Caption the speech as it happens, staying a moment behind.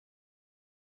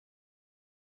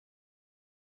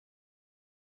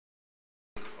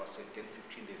for say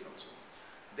 10-15 days also.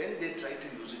 Then they try to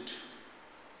use it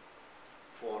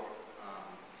for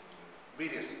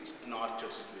various, in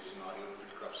orchard situation or even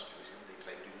field crop situation, they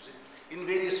try to use it in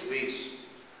various ways.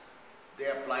 They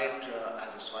apply it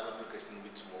as a soil application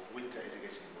with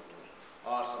irrigation water,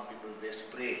 or some people they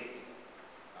spray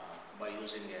by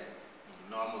using a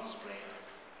normal sprayer.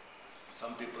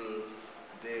 Some people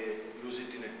they use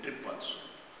it in a drip also.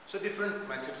 So different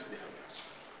methods they have.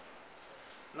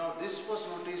 Now this was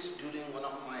noticed during one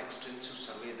of my extensive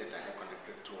survey that I have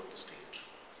conducted throughout the state.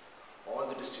 All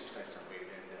the districts I surveyed,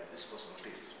 and this was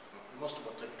noticed. Almost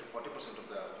about 30 to 40% of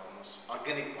the farmers,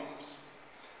 organic farmers,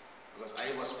 because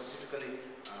I was specifically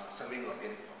serving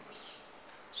organic farmers.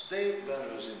 So they were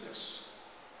using this.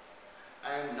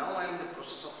 And now I am in the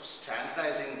process of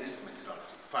standardizing this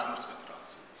methodology, farmers'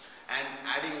 methodology, and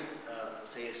adding,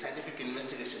 say, a scientific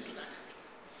investigation to that.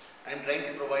 I am trying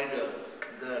to provide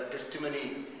the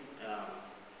testimony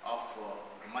of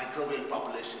microbial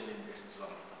population in this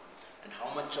Jeevamrutha, and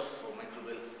how much of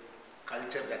microbial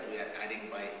culture that we are adding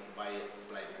by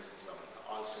applying this Jeevamrutha.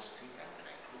 All such things I am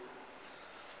trying to do.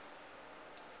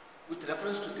 With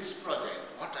reference to this project,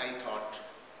 what I thought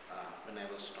when I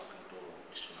was talking to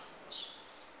Vishwanath was,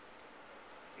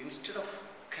 instead of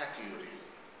cattle urine,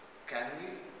 can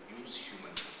we use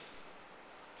human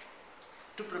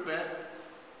to prepare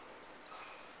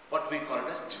what we call it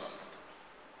as Jeevamrutha?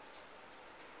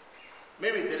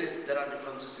 Maybe there are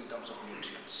differences in terms of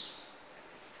nutrients,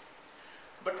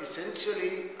 but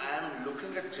essentially I am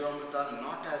looking at Jeevamrutha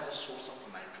not as a source of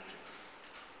nitrogen.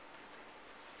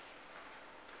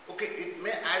 Okay, it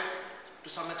may add to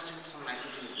some extent some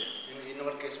nitrogen is there. In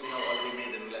our case, we have already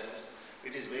made analysis.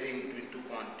 It is varying between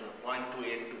 0.28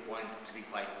 to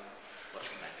 0.35%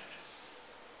 nitrogen.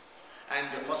 And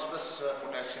the phosphorus,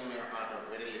 potassium are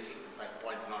very little, in fact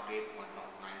 0.08, 0.09,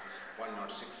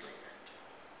 0.06 like that.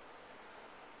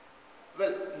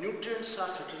 Well, nutrients are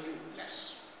certainly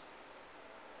less.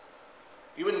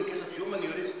 Even in case of human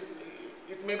urine,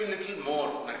 it may be little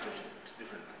more nitrogen, it's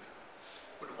different matter.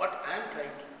 But what I am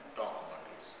trying to talk about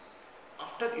is,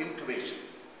 after incubation,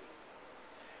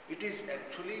 it is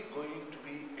actually going to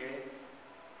be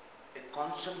a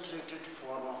concentrated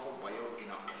form of a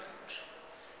bioinoculant.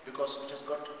 Because it has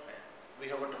got, we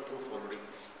have got a proof already.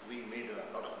 We made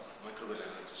a lot of microbial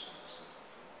analysis on this.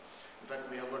 In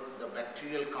fact, we have got the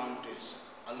bacterial count is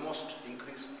almost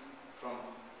increased from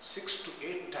 6 to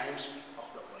 8 times of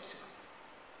the original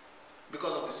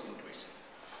because of this incubation.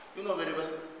 You know very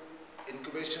well,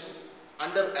 incubation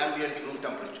under ambient room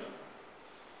temperature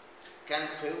can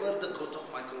favor the growth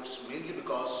of microbes, mainly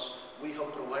because we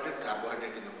have provided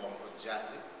carbohydrate in the form of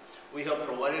jaggery. We have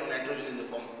provided nitrogen in the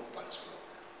form of pulse flow.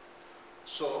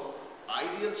 So,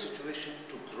 ideal situation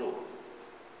to grow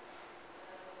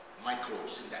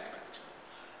microbes in that culture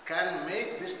can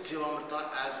make this Jeevamrutha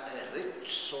as a rich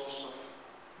source of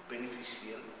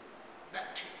beneficial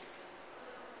bacteria.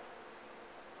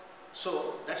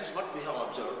 So, that is what we have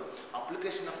observed.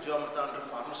 Application of Jeevamrutha under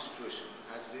farmer situation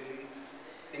has really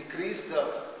increased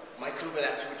the microbial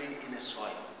activity in a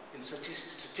soil in such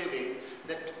a way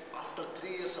that after 3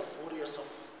 years or 4 years of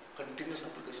continuous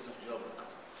application of Jeevamrutha,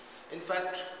 in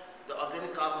fact, the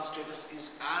organic carbon status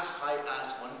is as high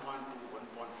as 1.2,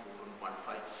 1.4,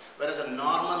 1.5, whereas a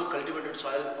normal cultivated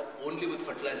soil only with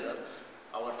fertilizer,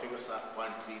 our figures are 0.3,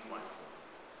 0.4.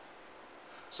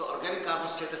 So organic carbon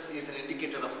status is an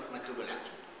indicator of microbial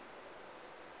activity.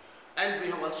 And we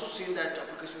have also seen that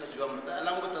application of Jeevamrutha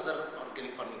along with other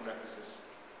organic farming practices,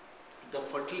 the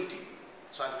fertility,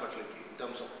 soil fertility in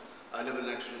terms of available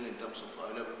nitrogen, in terms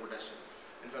of available potassium,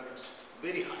 in fact it's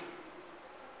very high.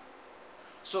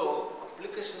 So,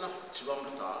 application of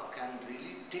Jeevamrutha can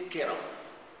really take care of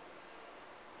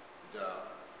the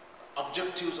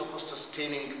objectives of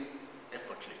sustaining a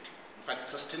fertility. In fact,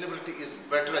 sustainability is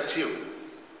better achieved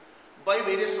by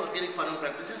various organic farming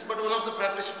practices, but one of the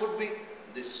practices could be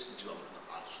this Jeevamrutha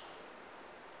also.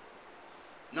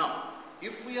 Now,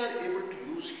 if we are able to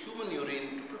use human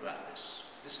urine to prepare this,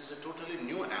 this is a totally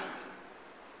new angle.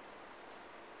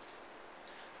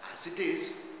 As it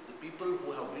is, the people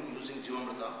who have been using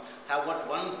Jeevamrutha have got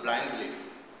one blind belief.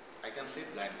 I can say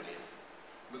blind belief,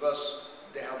 because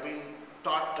they have been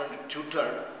taught and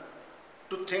tutored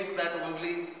to think that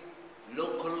only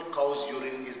local cow's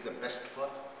urine is the best for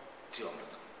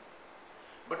Jeevamrutha.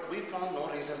 But we found no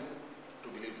reason to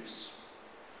believe this.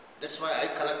 That's why I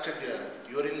collected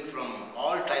urine from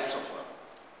all types of,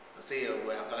 say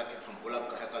I have collected from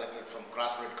bullock, I have collected from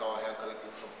crossbred cow, I have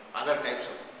collected from other types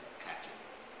of cattle.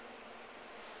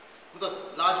 Because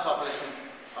large population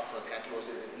of cattle was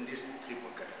in these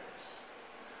 3-4 categories.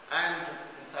 And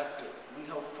in fact, we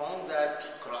have found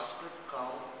that crossbred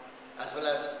cow as well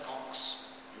as ox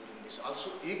urine is also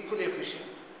equally efficient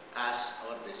as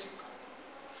our desi cow.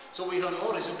 So we have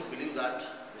no reason to believe that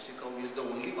desi cow is the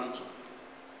only one superior.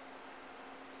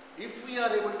 If we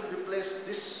are able to replace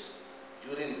this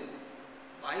urine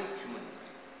by human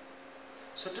urine,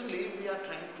 certainly we are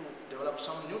trying to develop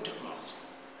some new technology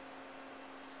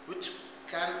which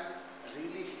can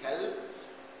really help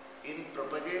in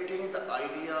propagating the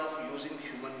idea of using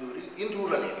human urine in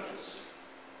rural areas.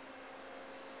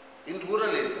 In rural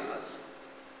areas,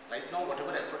 right now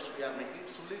whatever efforts we are making,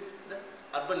 it's only the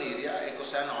urban area,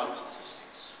 Ecosan, all such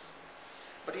things.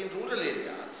 But in rural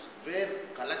areas where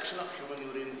collection of human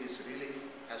urine is really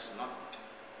has not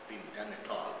been done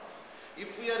at all,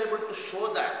 if we are able to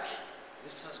show that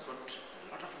this has got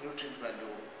a lot of nutrient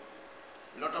value,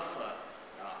 a lot of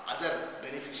other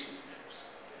beneficial effects,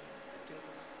 then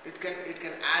I think it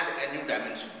can add a new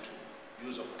dimension to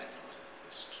use of anthropogenic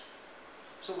waste.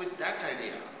 So with that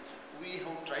idea, we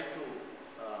have tried to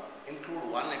include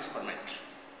one experiment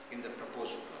in the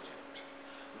proposed project,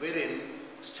 wherein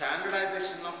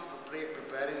standardization of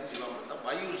preparing Jeevamrutha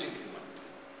by using human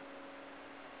urine,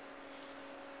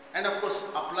 and of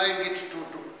course applying it to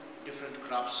different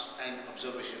crops and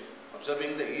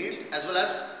observing the yield as well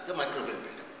as the microbial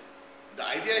buildup. The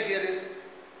idea here is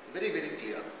very, very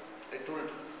clear. I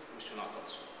told Vishwanath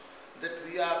also that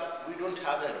we don't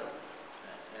have an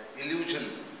illusion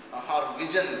or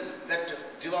vision that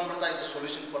Jeevamrutha is the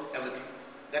solution for everything.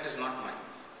 That is not my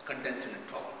contention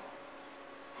at all.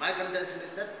 My contention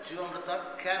is that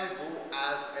Jeevamrutha can go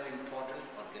as an important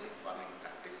organic farming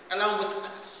practice along with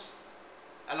others.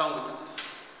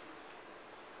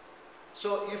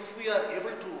 So if we are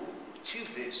able to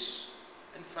achieve this,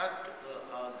 in fact,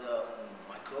 the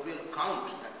microbial count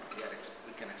that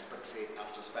we can expect, say,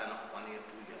 after a span of 1 year,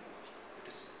 2 years, it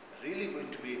is really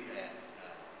going to be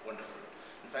wonderful.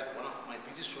 In fact, one of my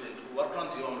PG students who worked on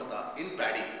Jeevamrutha in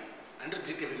paddy under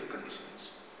GKVK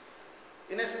conditions,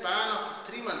 in a span of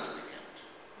 3 months period,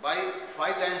 by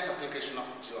 5 times application of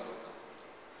Jeevamrutha,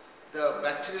 the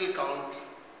bacterial count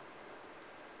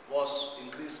was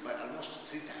increased by almost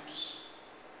 3 times.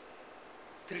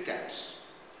 3 times.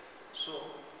 So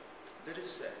there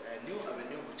is a new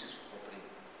avenue which is opening.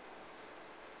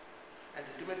 And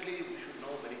ultimately we should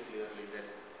know very clearly that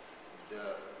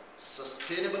the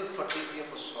sustainable fertility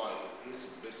of a soil is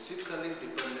basically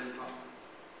dependent on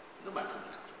the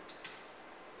microbial activity.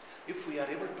 If we are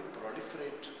able to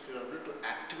proliferate, if we are able to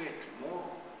activate more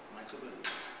microbial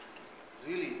activity,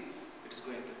 really it is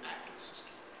going to add to the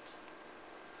system.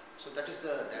 So that is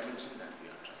the dimension that we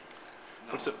are trying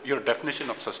to add. So your definition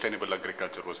of sustainable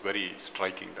agriculture was very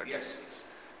striking. Yes.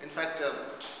 In fact,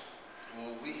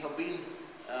 we have been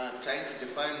trying to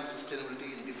define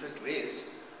sustainability in different ways,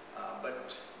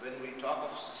 but when we talk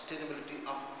of sustainability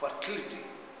of fertility,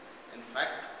 in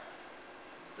fact,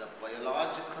 the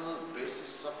biological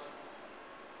basis of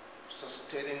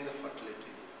sustaining the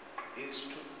fertility is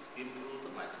to improve the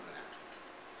microbial activity.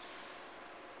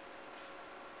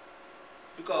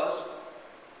 Because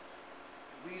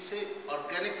we say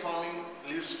organic farming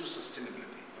leads to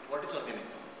sustainability, but what is organic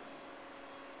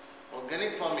farming?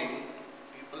 Organic farming,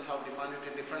 people have defined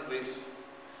it in different ways,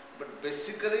 but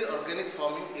basically organic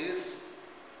farming is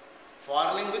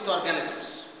farming with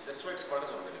organisms. That's why it's called as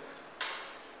organic.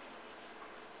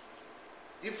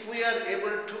 If we are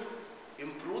able to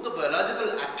improve the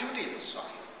biological activity of the soil,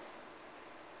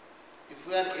 if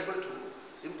we are able to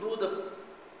improve the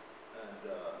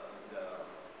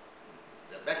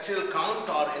bacterial count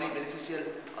or any beneficial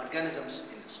organisms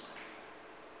in the soil,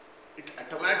 it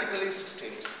automatically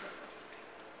sustains the fertility.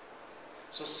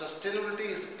 So sustainability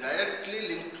is directly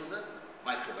linked to the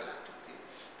microbial activity,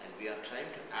 and we are trying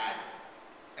to add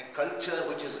a culture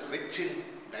which is rich in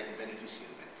beneficial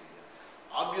bacteria.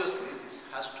 Obviously, this